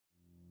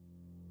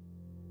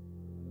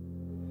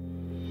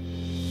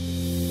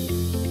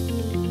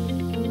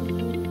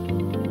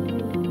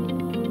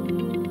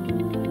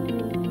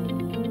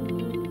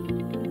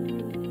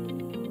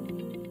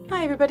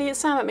everybody,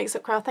 it's Sam at Mix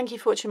Up Craft. Thank you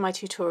for watching my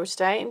tutorial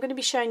today. I'm going to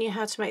be showing you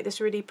how to make this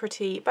really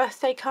pretty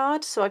birthday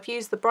card. So I've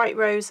used the Bright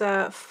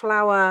Rosa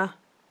flower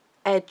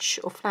edge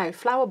or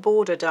flower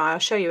border die. I'll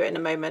show you it in a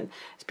moment.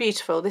 It's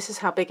beautiful. This is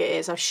how big it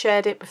is. I've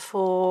shared it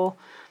before,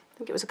 I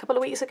think it was a couple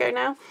of weeks ago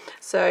now.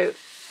 So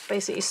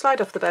basically you slide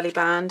off the belly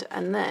band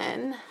and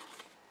then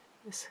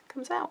this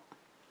comes out.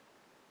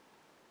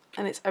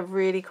 And it's a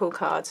really cool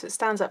card. So it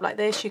stands up like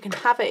this. You can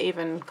have it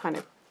even kind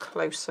of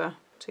closer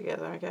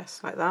together, I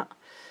guess, like that.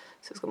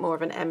 So it's got more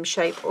of an M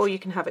shape, or you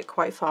can have it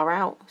quite far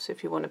out, so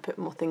if you want to put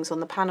more things on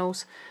the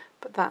panels.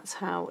 But that's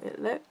how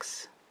it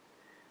looks.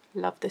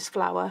 Love this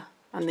flower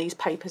and these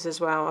papers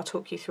as well. I'll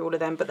talk you through all of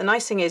them. But the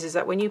nice thing is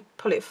that when you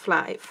pull it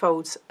flat, it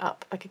folds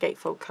up like a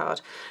gatefold card.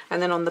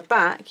 And then on the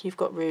back, you've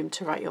got room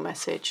to write your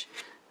message.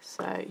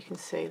 So you can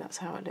see that's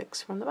how it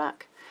looks from the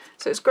back.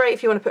 So it's great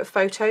if you want to put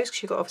photos,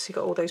 because you've obviously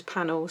got all those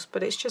panels,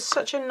 but it's just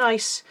such a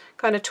nice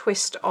kind of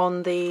twist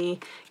on the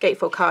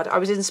gatefold card. I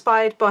was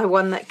inspired by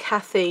one that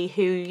Kathy,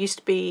 who used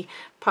to be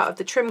part of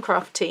the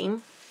Trimcraft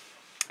team,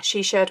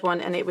 she shared one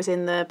and it was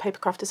in the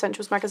Papercraft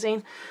Essentials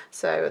magazine.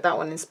 So that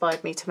one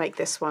inspired me to make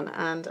this one,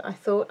 and I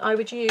thought I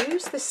would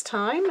use this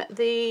time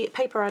the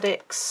Paper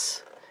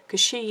Addicts,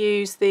 because she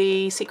used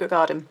the Secret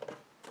Garden.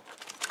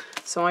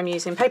 So I'm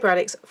using Paper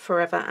Addicts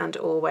Forever and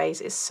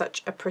Always. It's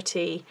such a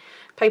pretty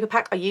paper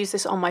pack. I used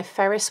this on my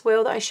Ferris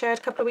wheel that I shared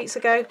a couple of weeks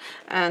ago,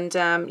 and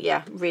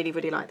yeah, really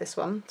like this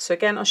one. So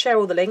again, I'll share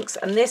all the links,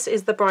 and this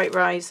is the Bright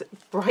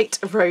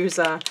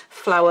Rosa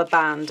flower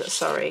band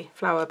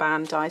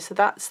die. So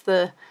that's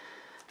the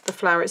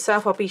flower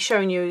itself. I'll be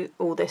showing you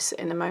all this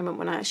in a moment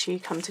when I actually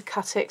come to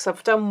cut it, because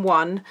I've done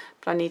one,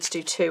 but I need to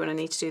do two, and I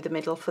need to do the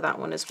middle for that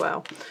one as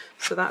well.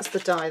 So that's the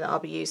die that I'll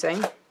be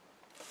using.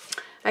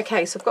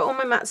 Okay, so I've got all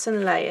my mats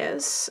and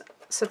layers.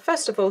 So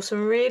first of all,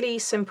 some really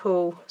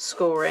simple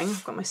scoring.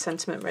 I've got my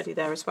sentiment ready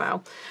there as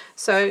well.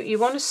 So you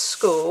want to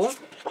score,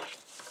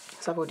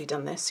 so I've already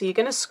done this. So you're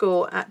going to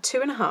score at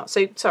 2.5.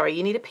 So sorry,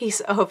 you need a piece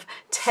of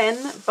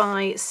 10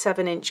 by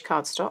 7 inch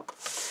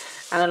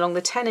cardstock. And along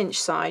the 10-inch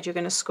side, you're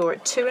going to score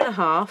at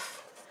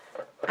 2.5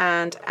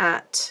 and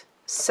at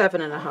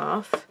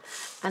 7.5.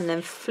 And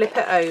then flip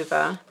it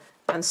over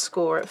and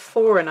score at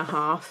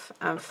 4.5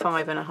 and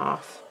 5.5.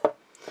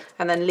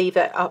 And then leave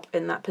it up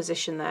in that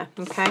position there,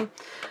 okay?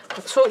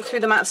 I'll talk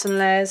through the mats and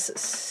layers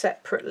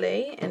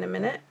separately in a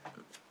minute.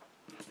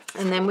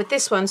 And then with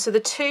this one, so the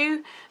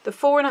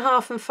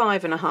 4.5 and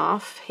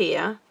 5.5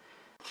 here,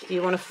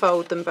 you want to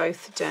fold them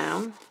both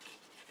down.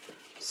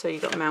 So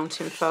you've got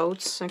mountain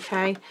folds,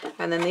 okay?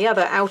 And then the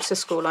other outer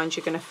score lines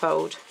you're going to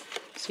fold.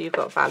 So you've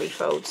got valley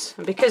folds.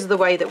 And because of the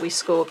way that we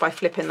scored by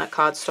flipping that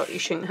cardstock, you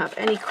shouldn't have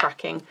any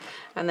cracking.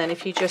 And then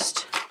if you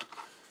just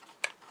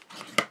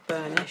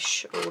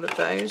burnish all of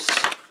those.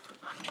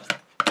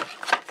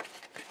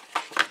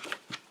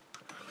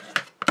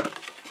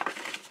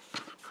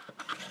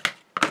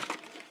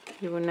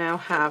 You will now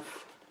have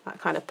that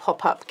kind of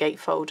pop-up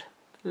gatefold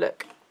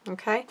look.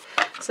 Okay,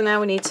 so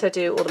now we need to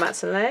do all the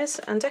mats and layers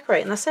and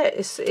decorate, and that's it.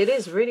 It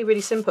is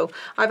really simple.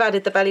 I've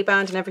added the belly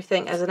band and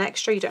everything as an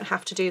extra. You don't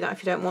have to do that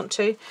if you don't want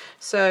to.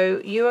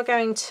 So you are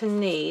going to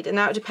need, and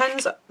now it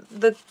depends,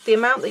 the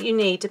amount that you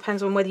need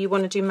depends on whether you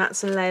want to do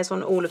mats and layers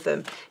on all of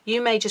them. You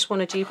may just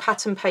want to do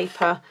pattern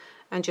paper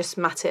and just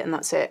mat it and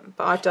that's it,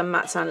 but I've done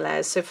mats and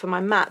layers. So for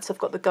my mats, I've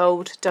got the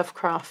gold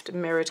Dovecraft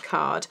mirrored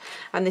card,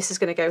 and this is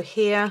going to go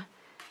here,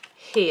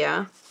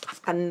 here,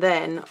 and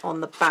then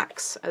on the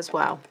backs as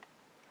well.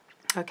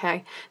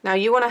 Okay, now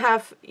you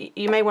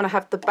may want to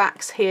have the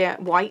backs here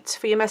white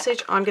for your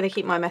message. I'm going to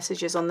keep my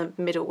messages on the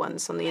middle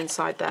ones on the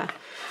inside there.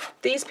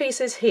 These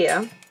pieces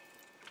here,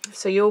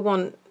 so you'll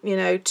want, you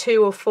know,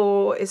 2 or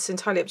 4, it's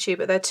entirely up to you,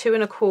 but they're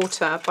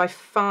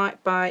 2.25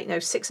 by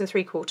 6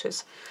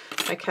 3/4.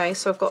 Okay,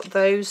 so I've got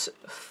those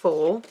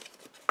 4.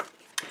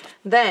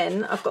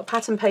 Then I've got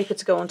pattern paper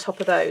to go on top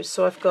of those,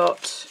 so I've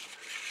got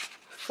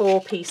 4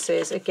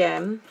 pieces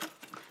again.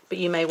 But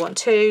you may want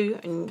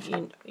 2,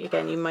 and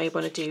again you may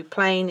want to do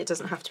plain. It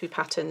doesn't have to be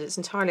patterned, it's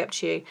entirely up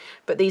to you.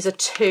 But these are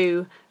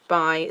 2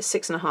 by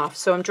 6.5,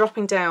 so I'm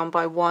dropping down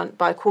by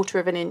 1/4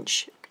 of an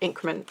inch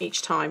increment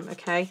each time.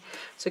 Okay,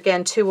 so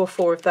again 2 or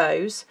 4 of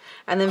those,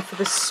 and then for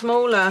the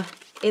smaller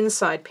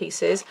inside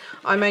pieces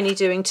I'm only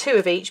doing 2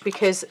 of each,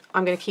 because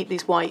I'm going to keep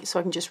these white so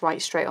I can just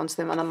write straight onto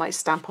them, and I might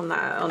stamp on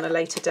that on a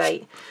later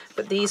date.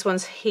 But these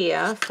ones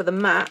here for the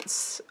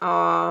mats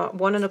are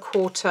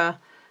 1.25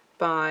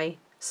 by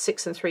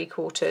 6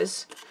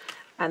 3/4,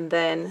 and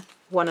then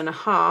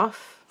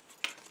 1.5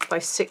 by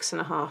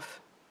 6.5.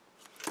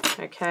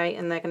 Okay,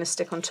 and they're going to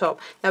stick on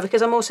top. Now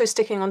because I'm also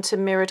sticking onto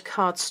mirrored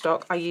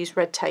cardstock, I use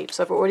red tape,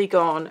 so I've already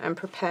gone and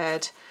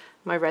prepared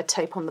my red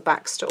tape on the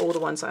backs to all the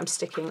ones that I'm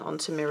sticking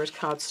onto mirrored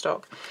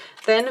cardstock.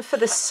 Then for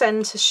the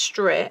centre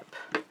strip,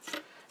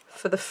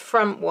 for the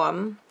front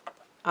one,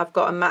 I've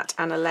got a mat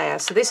and a layer.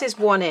 So this is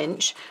 1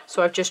 inch,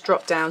 so I've just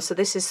dropped down. So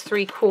this is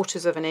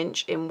 3/4 of an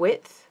inch in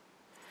width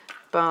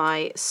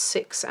by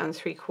 6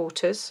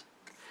 3/4,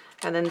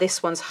 and then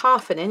this one's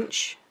 1/2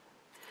 inch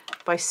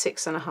by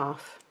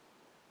 6.5.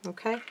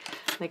 Okay,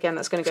 and again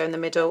that's going to go in the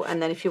middle, and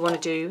then if you want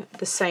to do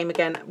the same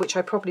again, which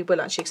I probably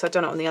will actually because I've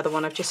done it on the other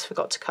one, I've just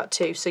forgot to cut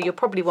 2, so you'll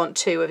probably want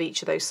 2 of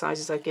each of those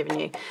sizes I've given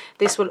you.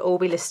 This will all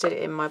be listed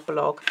in my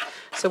blog.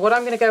 So what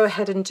I'm going to go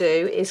ahead and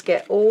do is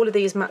get all of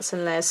these mats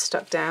and layers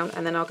stuck down,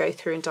 and then I'll go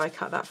through and die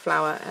cut that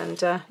flower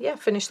and yeah,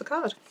 finish the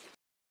card.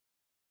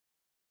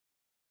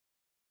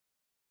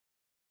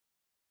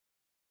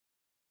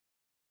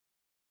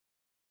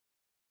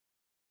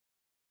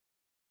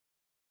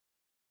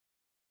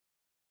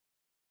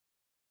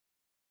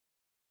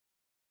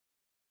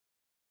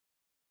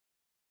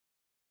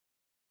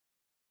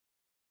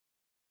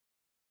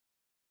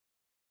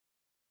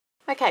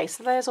 Okay,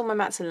 so there's all my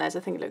mats and layers.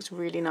 I think it looks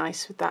really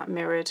nice with that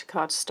mirrored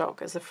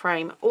cardstock as a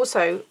frame.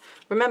 Also,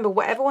 remember,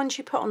 whatever ones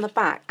you put on the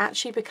back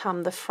actually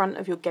become the front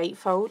of your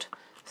gatefold.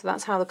 So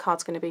that's how the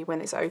card's going to be when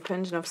it's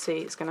opened, and obviously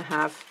it's going to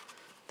have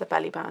the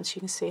belly band, so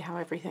you can see how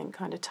everything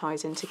kind of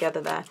ties in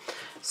together there.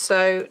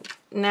 So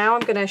now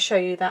I'm going to show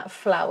you that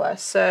flower.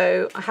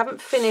 So I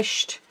haven't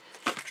finished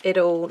it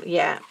all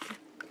yet,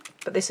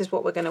 but this is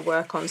what we're going to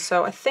work on.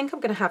 So I think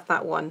I'm going to have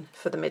that one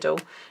for the middle.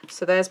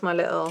 So there's my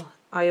little,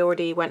 I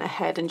already went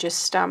ahead and just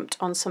stamped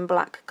on some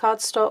black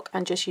cardstock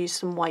and just used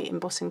some white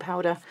embossing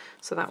powder.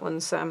 So that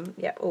one's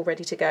yeah, all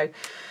ready to go.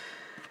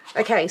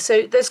 Okay,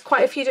 so there's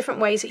quite a few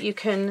different ways that you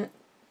can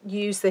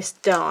use this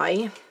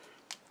die,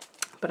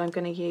 but I'm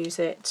going to use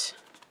it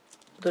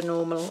the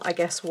normal, I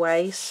guess,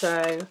 way.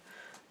 So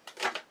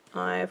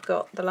I've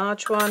got the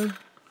large one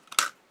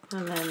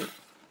and then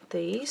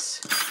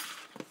these.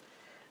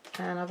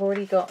 And I've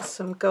already got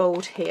some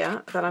gold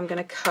here that I'm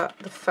going to cut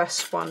the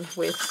first one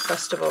with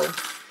first of all.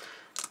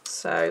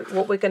 So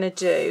what we're going to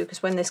do,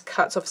 because when this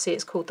cuts, obviously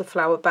it's called the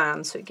flower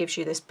band, so it gives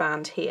you this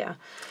band here.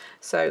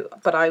 So,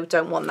 but I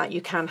don't want that.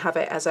 You can have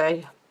it as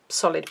a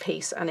solid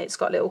piece, and it's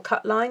got little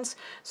cut lines.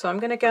 So I'm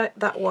going to get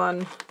that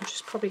one. I'm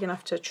just probably going to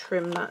have to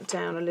trim that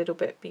down a little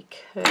bit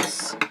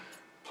because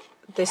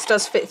this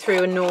does fit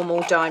through a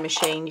normal die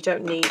machine. You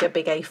don't need a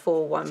big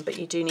A4 one, but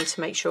you do need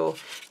to make sure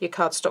your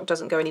cardstock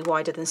doesn't go any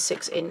wider than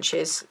 6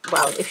 inches.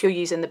 Well, if you're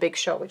using the big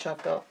shot, which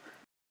I've got.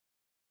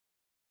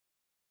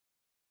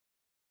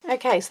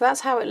 Okay, so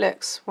that's how it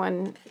looks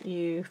when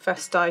you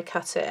first die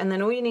cut it, and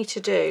then all you need to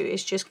do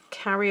is just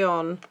carry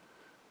on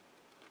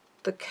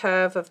the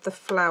curve of the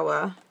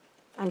flower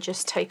and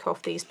just take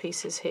off these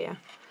pieces here.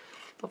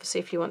 Obviously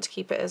if you want to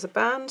keep it as a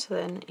band,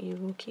 then you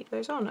will keep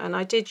those on, and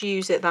I did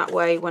use it that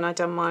way when I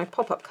done my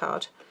pop-up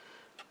card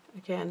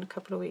again a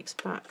couple of weeks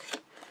back.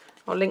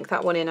 I'll link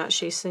that one in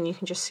actually, so then you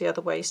can just see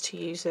other ways to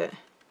use it,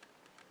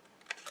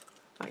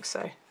 like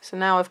so. So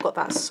now I've got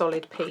that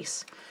solid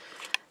piece.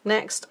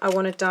 Next I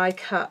want to die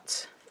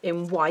cut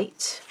in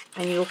white,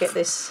 and you'll get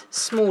this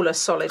smaller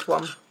solid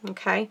one.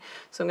 Okay,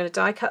 so I'm going to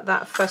die cut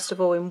that first of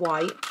all in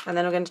white, and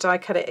then I'm going to die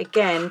cut it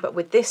again but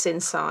with this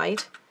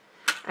inside,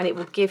 and it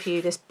will give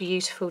you this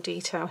beautiful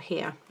detail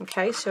here.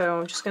 Okay, so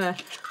I'm just going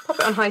to pop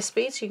it on high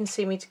speed so you can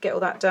see me to get all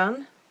that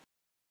done.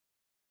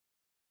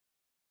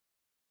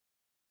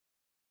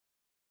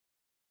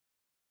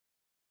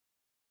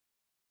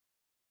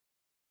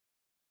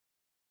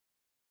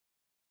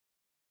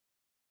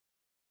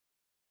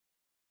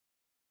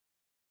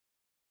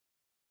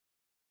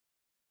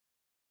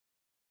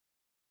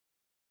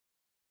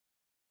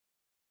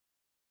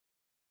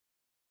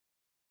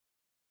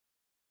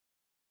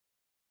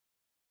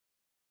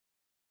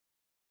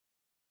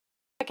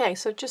 Okay,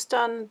 so I've just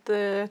done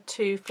the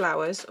 2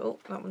 flowers. Oh,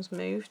 that one's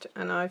moved.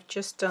 And I've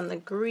just done the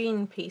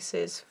green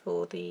pieces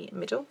for the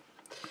middle.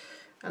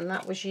 And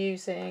that was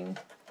using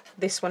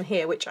this one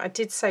here, which I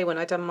did say when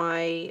I done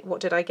my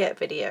What Did I Get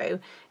video,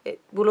 it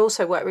will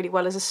also work really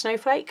well as a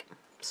snowflake.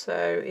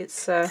 So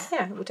it's,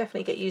 yeah, it will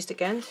definitely get used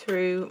again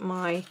through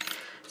my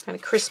kind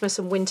of Christmas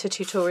and winter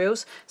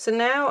tutorials. So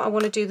now I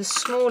want to do the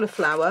smaller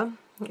flower,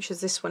 which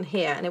is this one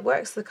here, and it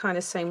works the kind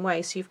of same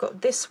way. So you've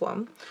got this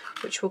one,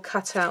 which will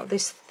cut out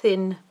this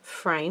thin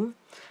frame,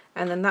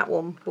 and then that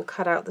one will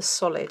cut out the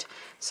solid.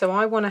 So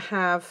I want to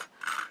have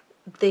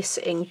this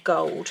in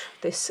gold,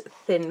 this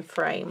thin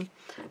frame.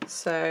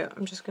 So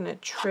I'm just going to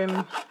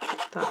trim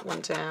that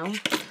one down,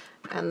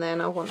 and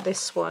then I want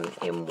this one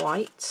in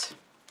white,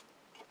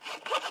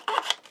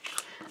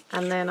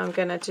 and then I'm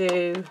going to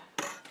do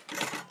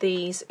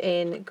these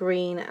in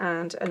green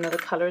and another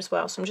colour as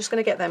well. So I'm just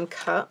going to get them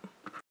cut.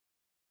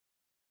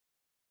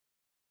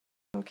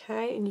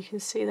 Okay, and you can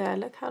see there,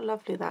 look how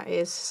lovely that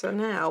is. So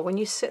now when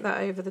you sit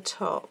that over the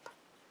top,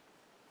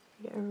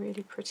 you get a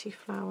really pretty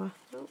flower.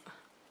 Oh,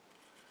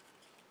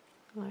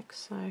 like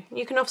so.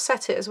 You can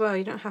offset it as well,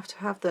 you don't have to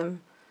have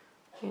them,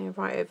 you know,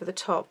 right over the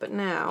top, but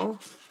now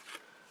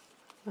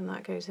when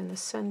that goes in the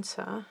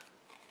centre,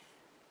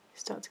 you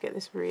start to get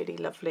this really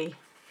lovely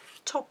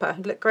topper.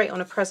 It'd look great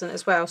on a present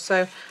as well.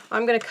 So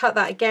I'm going to cut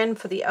that again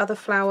for the other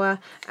flower,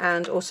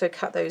 and also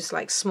cut those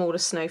like smaller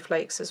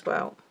snowflakes as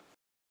well.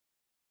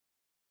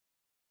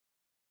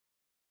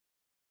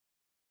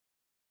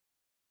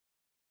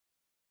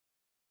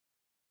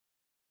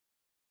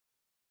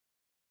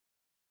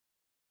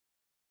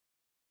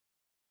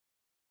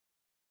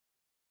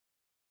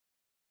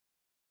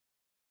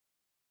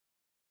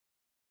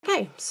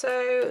 Okay,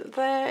 so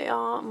there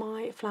are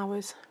my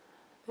flowers.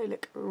 They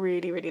look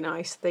really, really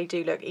nice. They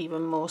do look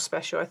even more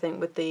special, I think,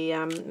 with the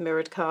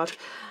mirrored card.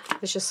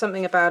 There's just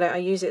something about it. I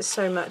use it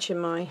so much in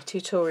my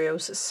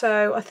tutorials.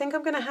 So I think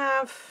I'm going to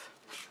have,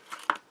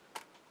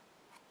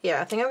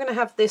 yeah, I think I'm going to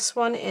have this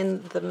one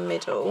in the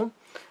middle.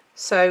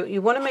 So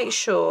you want to make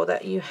sure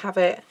that you have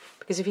it,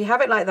 because if you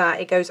have it like that,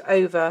 it goes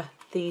over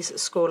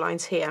these score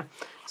lines here.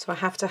 So I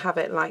have to have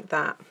it like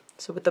that.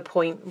 So with the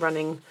point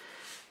running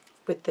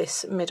with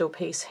this middle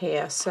piece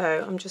here.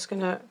 So I'm just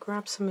going to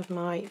grab some of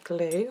my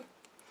glue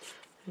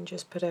and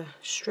just put a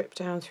strip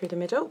down through the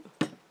middle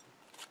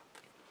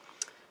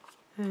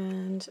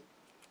and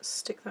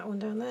stick that one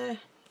down there.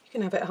 You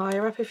can have it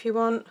higher up if you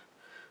want,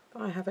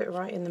 but I have it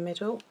right in the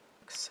middle,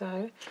 like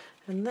so.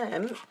 And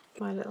then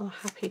my little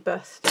happy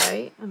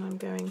birthday, and I'm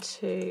going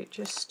to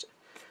just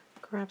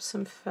grab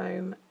some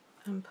foam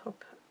and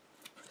pop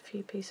a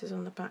few pieces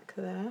on the back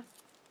there.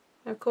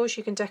 Now, of course,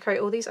 you can decorate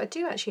all these. I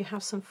do actually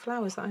have some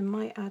flowers that I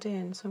might add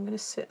in, so I'm going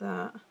to sit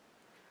that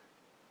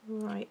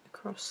right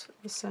across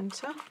the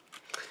centre.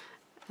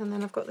 And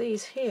then I've got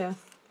these here,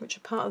 which are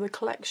part of the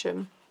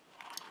collection,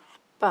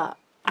 but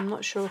I'm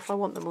not sure if I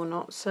want them or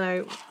not,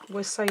 so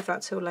we'll save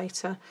that till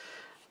later.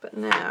 But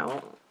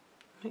now,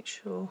 make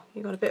sure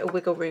you've got a bit of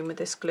wiggle room with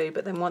this glue,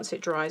 but then once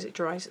it dries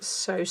it's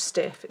so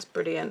stiff, it's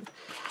brilliant.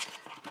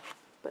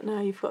 But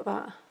now you've got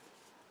that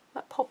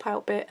pop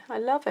out bit. I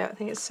love it, I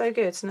think it's so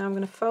good. So now I'm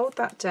going to fold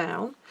that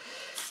down,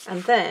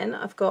 and then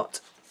I've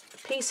got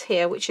piece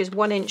here which is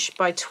 1 inch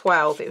by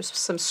 12. It was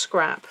some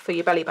scrap for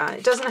your belly band.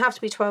 It doesn't have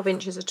to be 12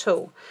 inches at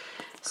all,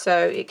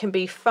 so it can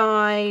be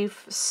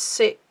 5,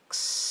 6,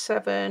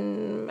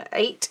 7,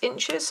 8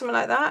 inches, something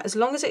like that, as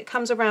long as it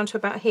comes around to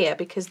about here,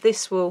 because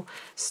this will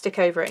stick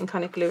over it and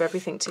kind of glue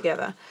everything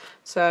together.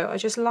 So I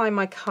just line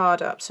my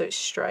card up so it's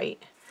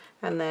straight,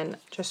 and then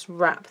just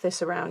wrap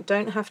this around.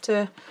 Don't have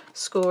to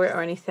score it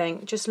or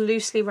anything, just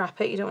loosely wrap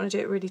it. You don't want to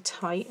do it really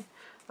tight,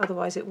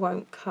 otherwise it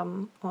won't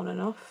come on and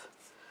off.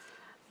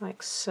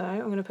 Like so.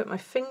 I'm going to put my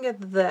finger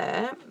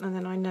there, and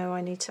then I know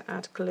I need to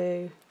add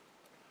glue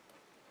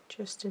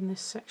just in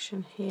this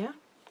section here.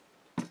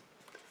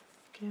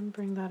 Again,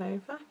 bring that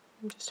over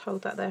and just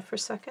hold that there for a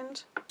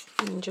second,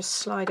 and just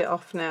slide it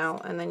off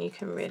now, and then you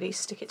can really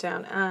stick it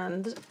down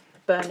and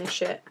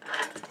burnish it.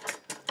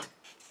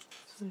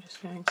 So I'm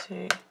just going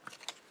to,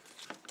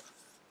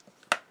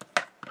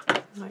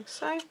 like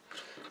so,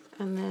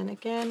 and then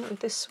again with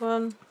this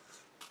one,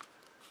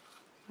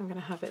 I'm going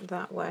to have it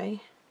that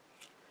way,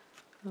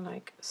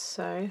 like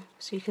so.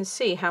 So you can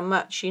see how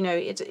much, you know,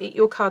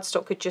 your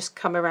cardstock could just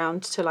come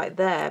around to like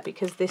there,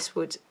 because this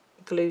would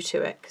glue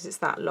to it because it's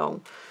that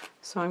long.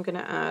 So I'm going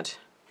to add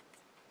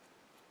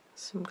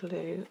some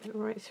glue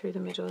right through the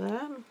middle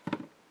there.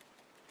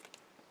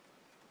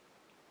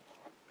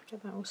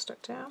 Get that all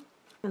stuck down.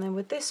 And then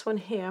with this one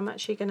here, I'm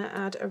actually going to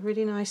add a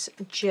really nice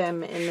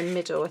gem in the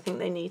middle. I think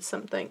they need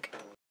something.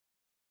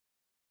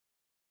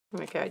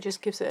 Okay, it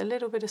just gives it a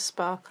little bit of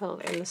sparkle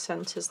in the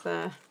centres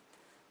there.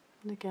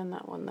 And again,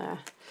 that one there.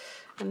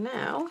 And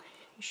now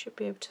you should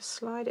be able to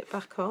slide it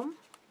back on.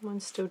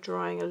 Mine's still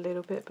drying a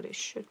little bit, but it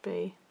should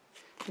be.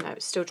 No,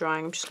 it's still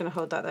drying. I'm just going to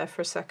hold that there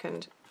for a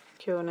second.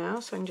 Cure now,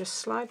 so I can just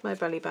slide my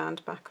belly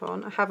band back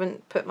on. I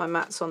haven't put my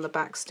mats on the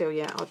back still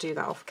yet. I'll do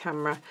that off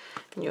camera,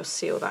 and you'll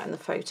see all that in the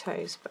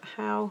photos. But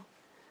how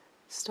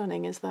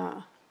stunning is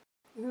that?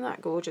 Isn't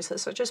that gorgeous?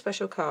 That's such a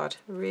special card.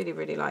 I really,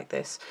 really like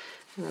this.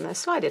 And then I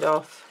slide it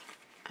off,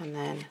 and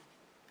then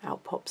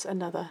out pops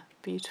another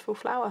beautiful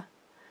flower.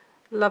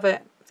 Love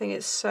it. I think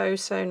it's so,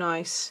 so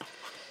nice.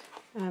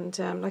 And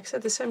like I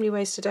said, there's so many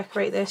ways to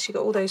decorate this. You've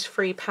got all those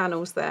free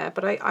panels there,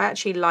 but I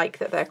actually like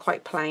that they're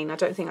quite plain. I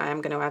don't think I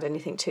am going to add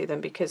anything to them,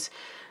 because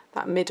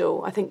that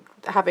middle, I think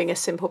having a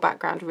simple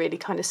background really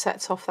kind of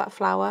sets off that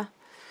flower.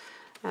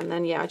 And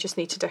then, yeah, I just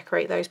need to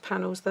decorate those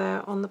panels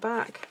there on the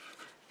back.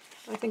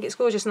 I think it's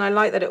gorgeous, and I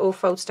like that it all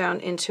folds down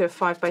into a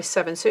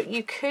 5x7. So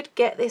you could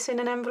get this in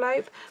an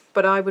envelope,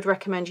 but I would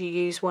recommend you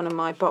use one of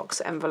my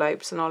box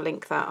envelopes, and I'll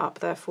link that up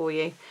there for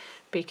you.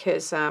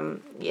 Because,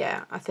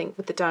 yeah, I think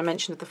with the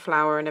dimension of the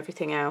flower and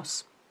everything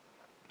else,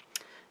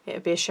 it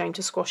would be a shame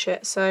to squash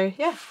it. So,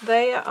 yeah,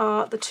 they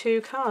are the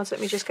two cards. Let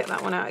me just get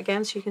that one out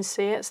again so you can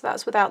see it. So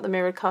that's without the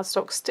mirrored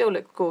cardstock. Still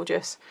look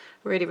gorgeous.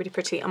 Really, really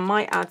pretty. I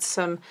might add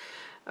some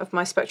of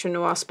my Spectrum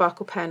Noir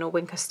Sparkle Pen or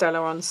Wink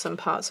Stella on some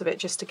parts of it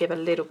just to give a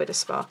little bit of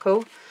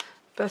sparkle.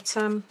 But,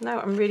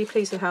 no, I'm really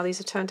pleased with how these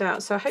have turned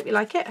out. So I hope you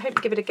like it. I hope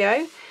you give it a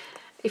go.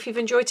 If you've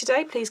enjoyed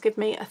today, please give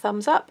me a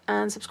thumbs up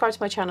and subscribe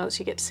to my channel so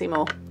you get to see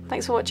more.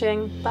 Thanks for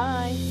watching.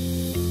 Bye.